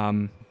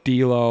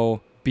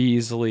D'Lo,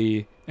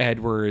 Beasley,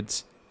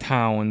 Edwards,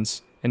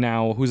 Towns, and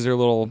now who's their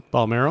little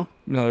Balmero?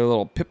 their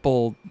little pit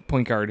bull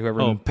point guard,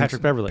 whoever. Oh,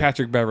 Patrick Beverly.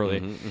 Patrick Beverly.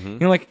 You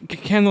know, like,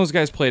 can those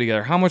guys play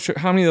together? How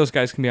many of those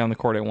guys can be on the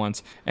court at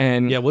once?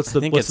 And Yeah, I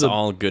think what's it's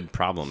all good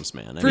problems,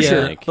 man. For I mean,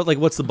 sure. like, but like,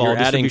 what's the ball you're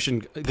adding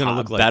distribution going to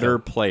look like? better though?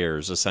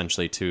 players,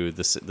 essentially, to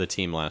the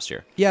team last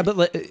year. Yeah, but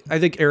like, I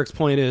think Eric's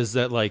point is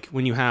that like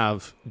when you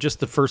have just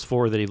the first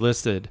four that he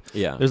listed,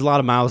 Yeah. there's a lot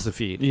of mouths to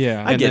feed.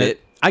 Yeah. I And get that-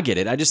 it. I get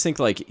it. I just think,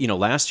 like, you know,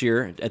 last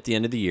year at the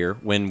end of the year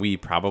when we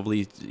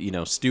probably, you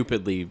know,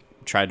 stupidly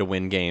tried to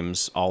win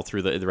games all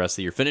through the rest of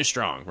the year, finish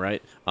strong,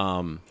 right?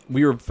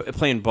 We were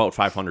playing about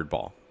 500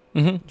 ball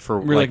for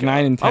We're like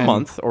 9 and 10. a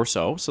month or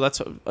so. So that's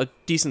a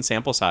decent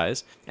sample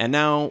size. And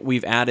now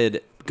we've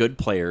added good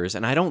players,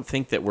 and I don't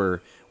think that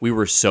we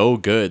were so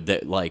good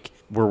that like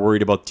we're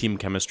worried about team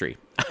chemistry.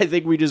 I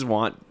think we just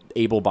want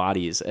able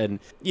bodies, and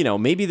you know,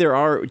 maybe there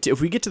are, if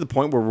we get to the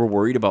point where we're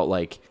worried about,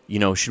 like, you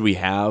know, should we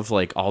have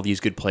like all these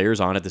good players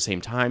on at the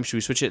same time, should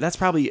we switch it, that's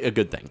probably a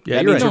good thing. Yeah,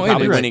 That you're means right. we're No,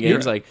 probably it is. winning You're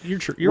games. right.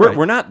 Like, You're right.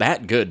 we're not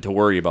that good to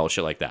worry about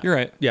shit like that. You're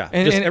right. Yeah,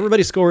 And, just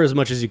everybody score as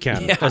much as you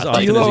can, Yeah, as like,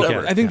 often as you D'Lo,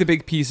 can. I think the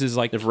big piece is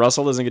like, If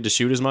Russell doesn't get to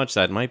shoot as much,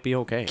 that might be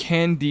okay.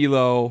 can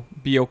D'Lo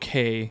be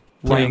okay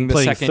running the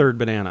playing second third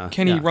banana.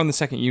 Can he Yeah. run the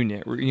second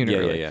unit? Yeah,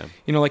 really? yeah.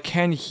 You know, like,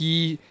 can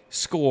he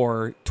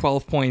score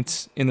 12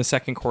 points in the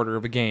second quarter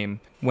of a game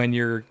when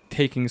you're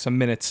taking some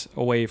minutes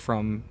away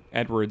from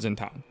Edwards in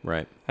town?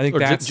 Right. I think Or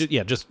that's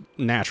just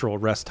natural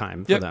rest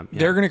time for Yep, them. Yeah.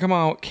 they're going to come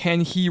out.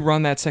 Can he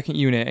run that second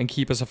unit and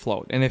keep us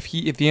afloat? And if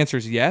the answer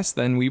is yes,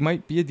 then we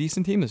might be a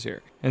decent team this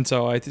year. And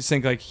so I just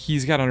think, like,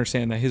 he's got to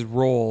understand that his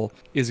role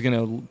is going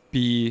to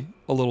be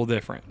a little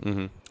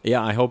different.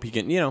 Yeah, I hope he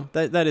can, you know,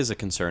 that is a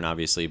concern,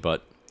 obviously,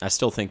 but I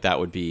still think that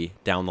would be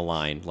down the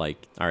line. Like,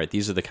 all right,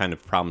 these are the kind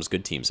of problems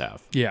good teams have.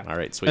 Yeah. All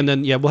right, sweet. And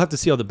then we'll have to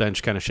see how the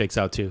bench kind of shakes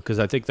out too, because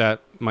I think that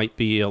might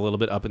be a little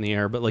bit up in the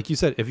air. But like you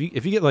said, if you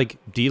get like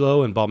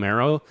D'Lo and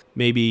Balmero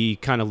maybe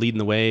kind of leading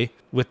the way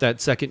with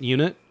that second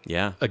unit,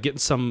 yeah. getting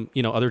some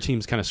other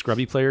teams kind of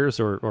scrubby players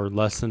or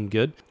less than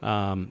good,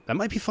 that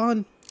might be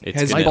fun. It's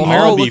Has gonna Balmero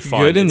all be looked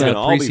fun. good in It's the gonna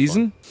all be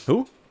preseason? fun.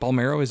 Who?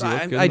 Balmero, is he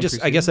looked good? I in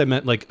the guess preseason? I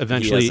meant like He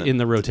eventually hasn't in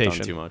the done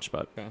rotation. too much,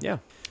 but Okay. yeah.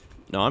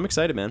 No, I'm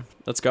excited, man.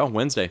 Let's go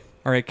Wednesday.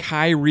 All right,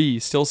 Kyrie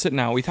still sitting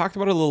out. We talked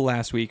about it a little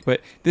last week, but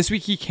this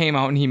week he came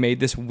out and he made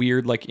this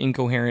weird, like,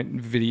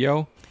 incoherent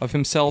video of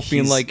himself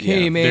being He's- like,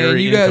 hey, yeah, man,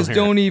 very you guys incoherent.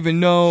 don't even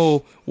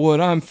know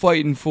what I'm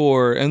fighting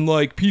for. And,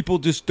 like, people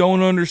just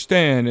don't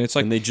understand. And it's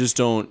like, And they just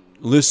don't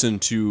listen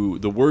to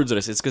the words that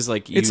I say. It's because,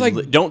 like, you It's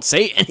like- don't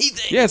say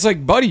anything. yeah, it's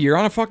like, buddy, you're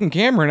on a fucking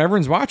camera and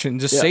everyone's watching.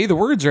 Just Yeah. say the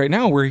words right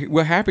now.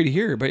 We're happy to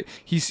hear. But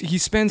he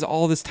spends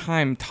all this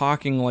time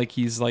talking like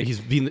he's like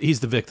He's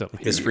the victim.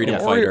 This freedom Or-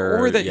 fighter.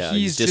 or that yeah,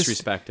 he's just-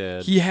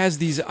 disrespected. he has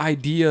these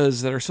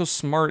ideas that are so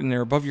smart and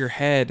they're above your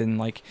head and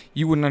like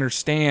you wouldn't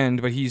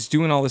understand, but he's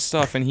doing all this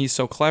stuff and he's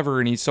so clever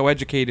and he's so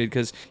educated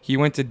because he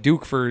went to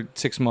Duke for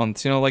 6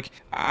 months. You know, like,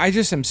 I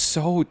just am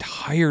so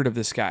tired of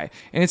this guy.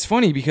 And it's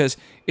funny because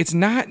it's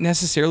not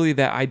necessarily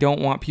that I don't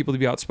want people to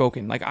be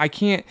outspoken. Like, I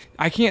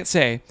can't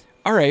say,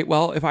 all right,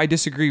 well, if I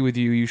disagree with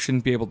you, you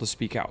shouldn't be able to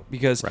speak out,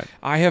 because Right.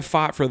 I have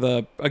fought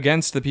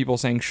against the people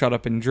saying shut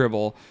up and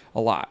dribble a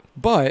lot.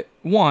 But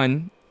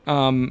one,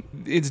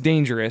 it's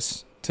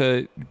dangerous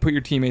to put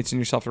your teammates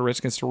and yourself at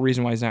risk. It's the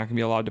reason why he's not going to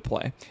be allowed to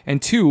play.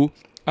 And two,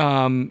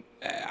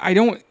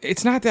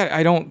 it's not that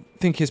I don't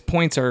think his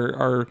points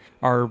are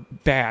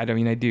bad. I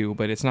mean, I do,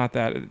 but it's not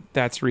that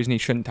that's the reason he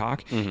shouldn't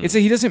talk. It's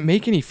that he doesn't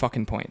make any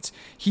fucking points.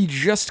 He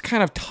just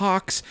kind of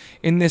talks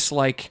in this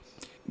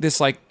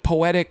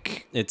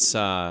poetic.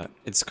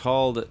 It's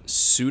called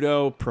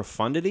pseudo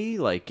profundity.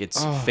 Like,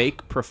 it's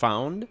fake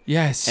profound.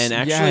 Yes. And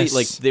actually, yes.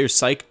 like, there's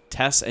psych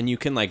tests, and you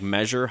can, like,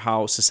 measure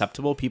how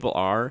susceptible people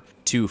are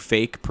to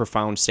fake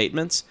profound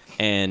statements.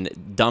 And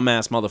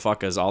dumbass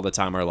motherfuckers all the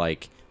time are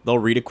like, they'll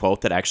read a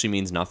quote that actually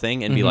means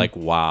nothing and be like,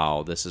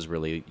 wow, this is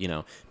really,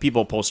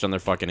 people post on their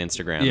fucking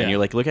Instagram. Yeah. And you're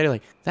like, look at it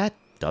like, that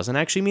doesn't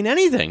actually mean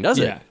anything, does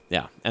Yeah. it?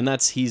 Yeah. And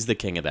he's the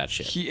king of that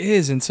shit. He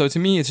is. And so to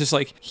me, it's just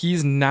like,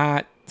 he's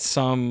not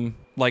some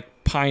like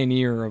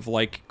pioneer of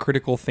like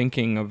critical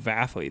thinking of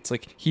athletes.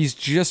 Like, he's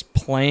just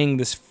playing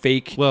this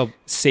fake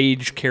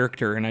sage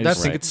character. And I just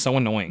That's think right. it's so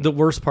annoying. The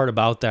worst part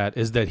about that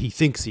is that he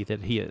thinks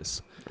that he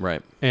is.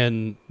 Right.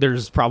 And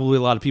there's probably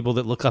a lot of people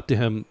that look up to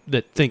him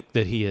that think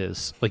that he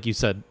is, like you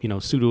said,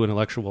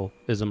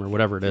 pseudo-intellectualism or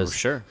whatever it is. For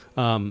sure.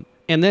 And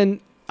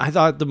then I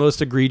thought the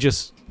most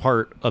egregious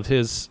part of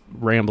his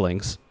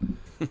ramblings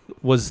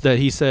was that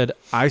he said,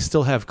 I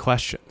still have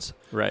questions.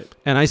 Right.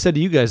 And I said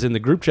to you guys in the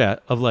group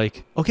chat of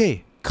like,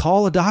 okay,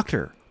 call a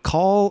doctor.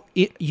 Call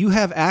it. You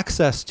have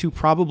access to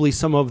probably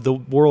some of the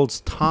world's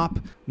top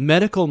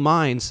medical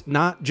minds,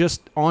 not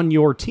just on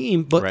your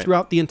team, but Right.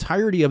 throughout the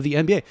entirety of the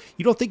NBA.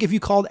 You don't think if you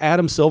called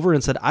Adam Silver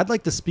and said, I'd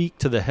like to speak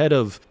to the head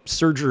of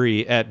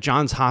surgery at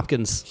Johns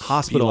Hopkins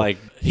Hospital,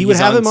 he would he's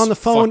have on him on the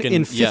phone fucking-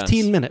 in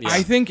 15 yes. minutes. Yeah.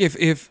 I think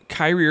if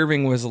Kyrie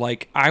Irving was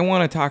like, I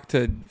want to talk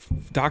to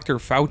Dr.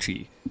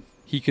 Fauci,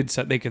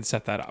 they could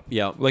set that up.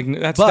 Yeah. Like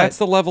But that's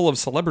the level of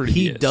celebrity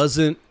He is.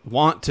 doesn't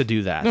want to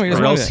do that, No, he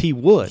doesn't or want else to. he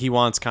would. He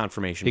wants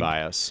confirmation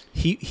bias.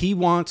 He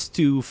wants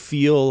to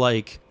feel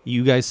like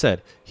you guys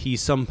said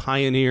he's some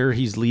pioneer.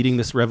 He's leading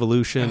this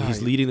revolution.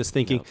 He's leading this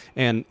thinking,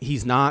 and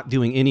he's not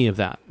doing any of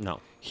that. No.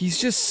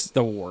 He's just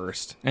the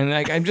worst. And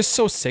like I'm just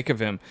so sick of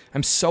him.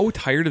 I'm so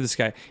tired of this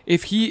guy.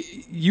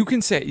 You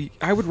can say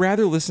I would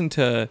rather listen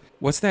to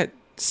what's that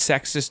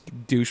sexist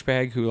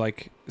douchebag who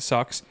like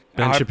sucks?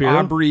 Ben Shapiro?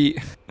 Aubrey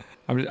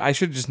I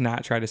should just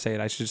not try to say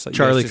it. I should just let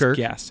Charlie you guys just Kirk?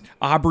 guess.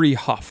 Aubrey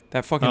Huff,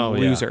 that fucking Oh, yeah.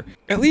 loser.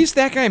 At least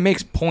that guy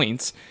makes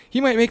points. He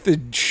might make the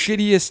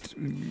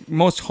shittiest,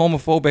 most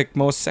homophobic,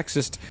 most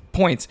sexist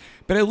points,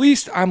 but at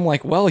least I'm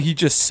like, well, he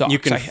just sucks. You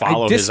can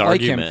follow I his dislike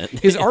argument. him.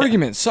 His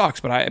argument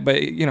sucks,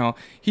 but you know,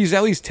 he's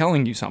at least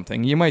telling you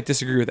something. You might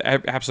disagree with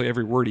absolutely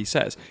every word he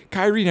says.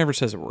 Kyrie never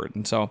says a word,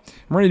 and so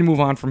I'm ready to move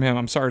on from him.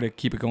 I'm sorry to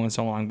keep it going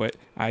so long, but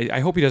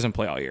I hope he doesn't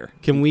play all year.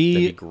 Can we?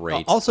 That'd be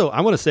great. Also,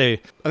 I want to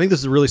say I think this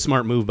is a really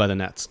smart move by the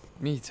Nets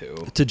Me too.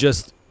 to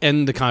just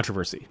end the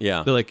controversy.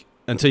 Yeah. They're like,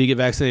 until you get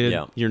vaccinated,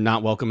 Yeah. you're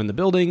not welcome in the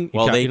building.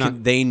 Well, you're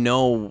not- they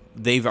know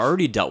they've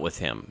already dealt with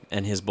him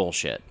and his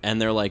bullshit,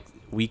 and they're like,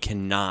 we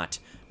cannot.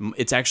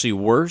 It's actually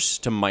worse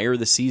to mire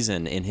the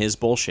season in his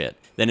bullshit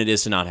than it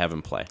is to not have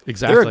him play.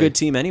 Exactly. They're a good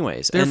team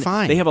anyways. They're and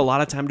fine. They have a lot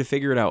of time to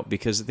figure it out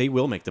because they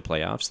will make the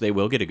playoffs. They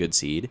will get a good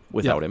seed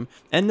without Yeah. him.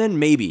 And then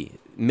maybe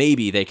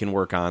they can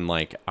work on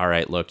like, all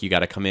right, look, you got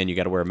to come in, you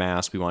got to wear a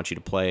mask. We want you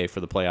to play for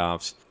the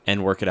playoffs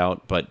and work it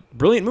out. But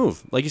brilliant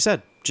move. Like you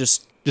said,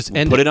 just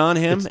end put it. it on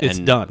him. It's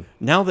and done.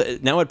 Now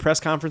at press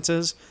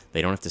conferences,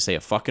 they don't have to say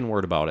a fucking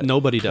word about it.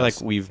 Nobody does.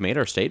 Like, we've made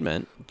our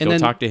statement. And Go then-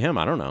 talk to him.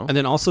 I don't know. And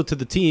then also to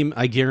the team,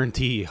 I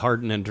guarantee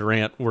Harden and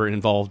Durant were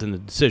involved in the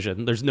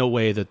decision. There's no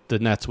way that the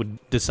Nets would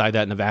decide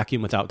that in a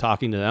vacuum without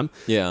talking to them.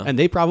 Yeah. And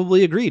they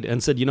probably agreed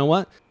and said, you know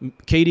what?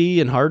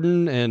 KD and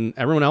Harden and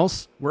everyone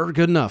else, we're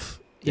good enough.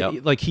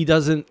 Yep. Like, he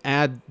doesn't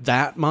add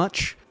that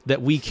much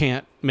that we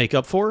can't make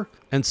up for.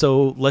 And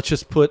so let's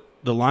just put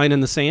the line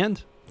in the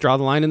sand, draw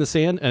the line in the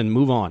sand, and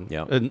move on.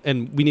 Yep.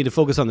 And we need to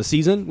focus on the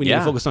season. We need Yeah.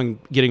 to focus on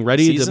getting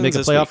ready Season's to make a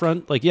this playoff week.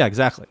 run. Like, yeah,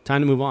 exactly.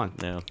 Time to move on.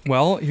 Yeah.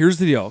 Well, here's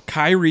the deal.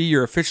 Kyrie,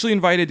 you're officially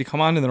invited to come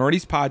on to the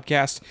Northeast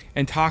podcast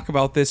and talk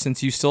about this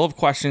since you still have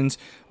questions.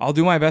 I'll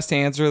do my best to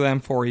answer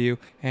them for you,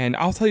 and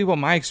I'll tell you about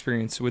my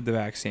experience with the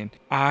vaccine.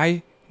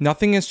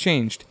 Nothing has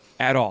changed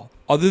at all,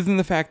 other than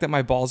the fact that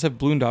my balls have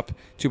ballooned up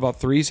to about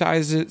three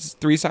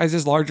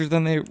sizes larger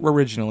than they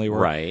originally were.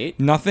 Right.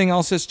 Nothing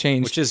else has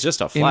changed. Which is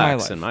just a in my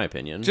flex, life. in my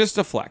opinion. Just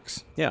a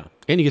flex. yeah.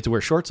 And you get to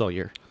wear shorts all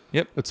year.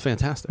 Yep. It's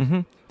fantastic.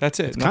 That's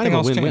it. It's Nothing kind of a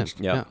else win-win. changed.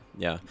 Yeah.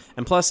 Yeah.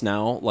 And plus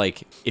now,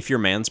 like, if you're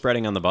man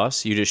spreading on the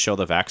bus, you just show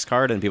the Vax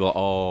card and people,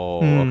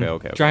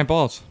 okay. Giant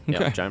balls. Okay.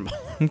 Yeah, giant.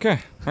 Okay.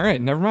 All right.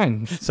 Never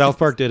mind. South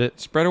Park did it.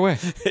 Spread away.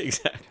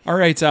 Exactly. All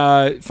right.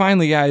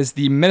 Finally, guys,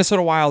 the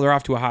Minnesota Wild are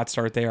off to a hot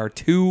start. They are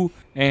 2-0.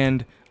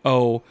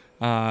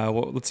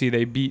 Let's see.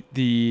 They beat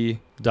the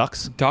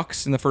Ducks.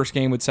 Ducks in the first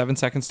game with 7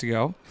 seconds to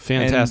go.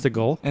 Fantastic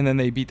goal. And then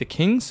they beat the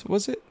Kings.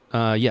 Was it?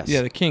 Yes.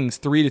 Yeah, the Kings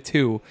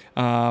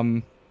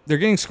 3-2. They're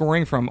getting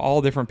scoring from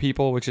all different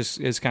people, which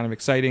is kind of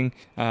exciting.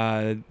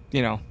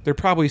 They're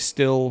probably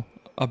still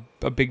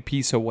a big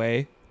piece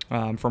away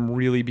from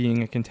really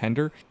being a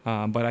contender.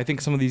 But I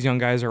think some of these young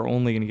guys are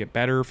only going to get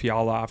better.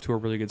 Fiala off to a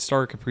really good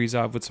start.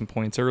 Kaprizov with some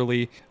points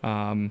early.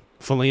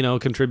 Foligno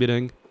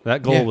contributing.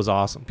 That goal Yeah. was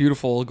awesome.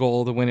 Beautiful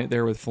goal to win it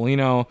there with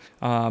Foligno.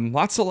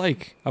 Lots to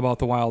like about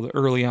the Wild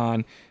early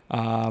on.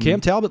 Cam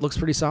Talbot looks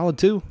pretty solid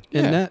too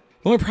in net.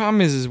 The only problem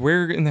is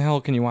where in the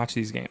hell can you watch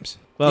these games?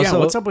 Well, yeah, so,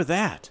 what's up with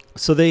that?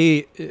 So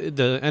the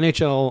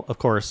NHL, of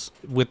course,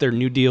 with their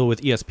new deal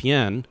with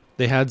ESPN,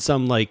 they had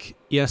some like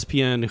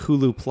ESPN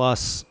Hulu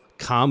Plus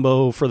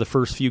combo for the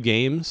first few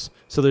games.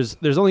 So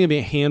there's only gonna be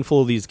a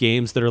handful of these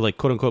games that are like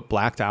quote unquote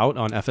blacked out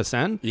on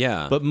FSN.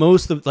 Yeah. But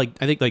most of I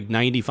think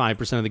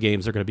 95% of the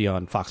games are gonna be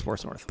on Fox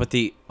Sports North. But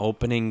the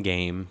opening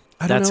game,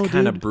 I don't that's know,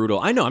 kind of dude. brutal.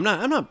 I know. I'm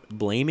not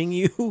blaming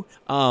you.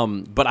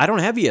 But I don't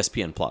have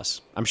ESPN Plus.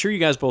 I'm sure you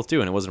guys both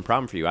do, and it wasn't a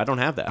problem for you. I don't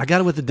have that. I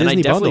got it with the And Disney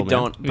I definitely bundle,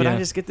 man. don't. But Yeah. I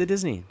just get the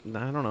Disney.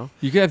 I don't know.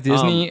 You could have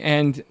Disney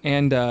and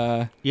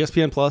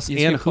ESPN Plus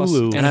ESPN and Plus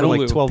Hulu and for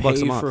like Hulu. $12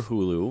 Pay a month. for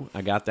Hulu.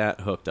 I got that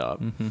hooked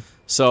up.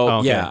 So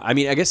Okay. yeah, I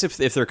mean, I guess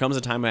if there comes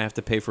a time I have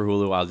to pay for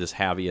Hulu, I'll just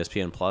have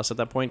ESPN Plus at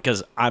that point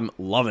because I'm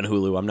loving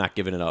Hulu. I'm not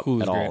giving it up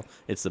Hulu's at all. great.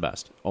 It's the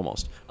best,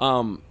 almost.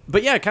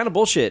 But yeah, kind of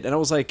bullshit. And I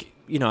was like,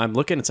 I'm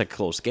looking. It's a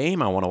close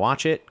game. I want to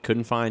watch it.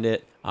 Couldn't find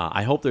it.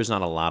 I hope there's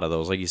not a lot of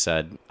those. Like you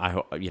said, I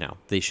hope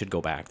they should go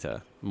back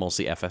to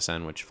mostly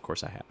FSN, which of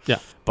course I have. Yeah.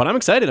 But I'm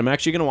excited. I'm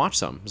actually going to watch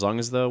some as long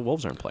as the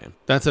Wolves aren't playing.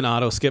 That's an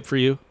auto skip for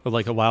you, of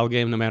like a Wild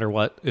game, no matter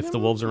what. If the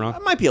Wolves are I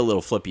on, might be a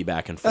little flippy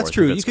back and forth. That's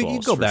true. if it's You could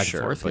close, go for back and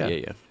sure. forth, But yeah.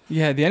 yeah.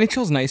 Yeah, the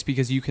NHL's nice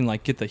because you can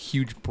like get the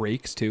huge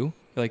breaks too,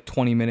 like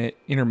 20-minute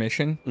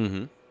intermission,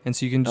 and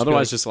so you can just Otherwise, be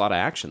like, just a lot of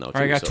action though. all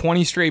right, I too, got so-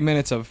 20 straight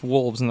minutes of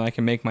Wolves, and then I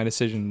can make my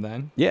decision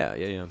then. Yeah.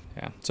 Yeah,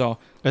 so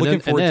and looking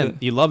then forward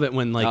to. you love it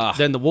when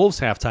then the Wolves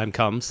halftime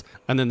comes,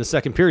 and then the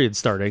second period's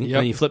starting, Yep.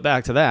 and you flip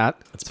back to that.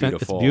 That's It's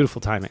beautiful. beautiful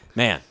timing.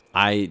 Man,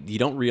 You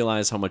don't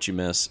realize how much you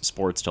miss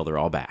sports till they're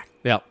all back.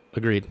 Yeah,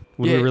 agreed.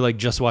 When Yeah. we were like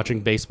just watching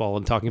baseball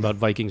and talking about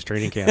Vikings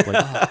training camp,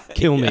 like,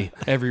 kill me.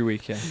 Every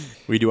week, yeah.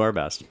 We do our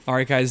best. All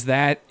right, guys,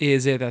 that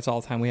is it. That's all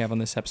the time we have on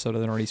this episode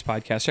of the Northeast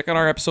Podcast. Check out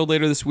our episode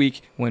later this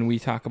week when we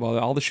talk about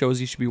all the shows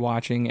you should be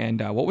watching.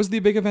 And what was the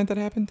big event that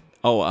happened?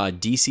 Oh,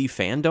 DC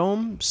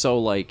Fandom. So,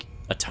 like,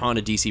 a ton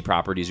of DC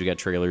properties. We got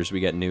trailers, we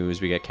got news,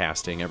 we got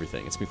casting,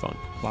 everything. It's going to be fun.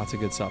 Lots of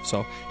good stuff.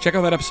 So check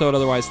out that episode.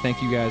 Otherwise,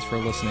 thank you guys for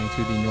listening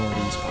to the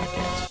Northeast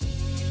Podcast.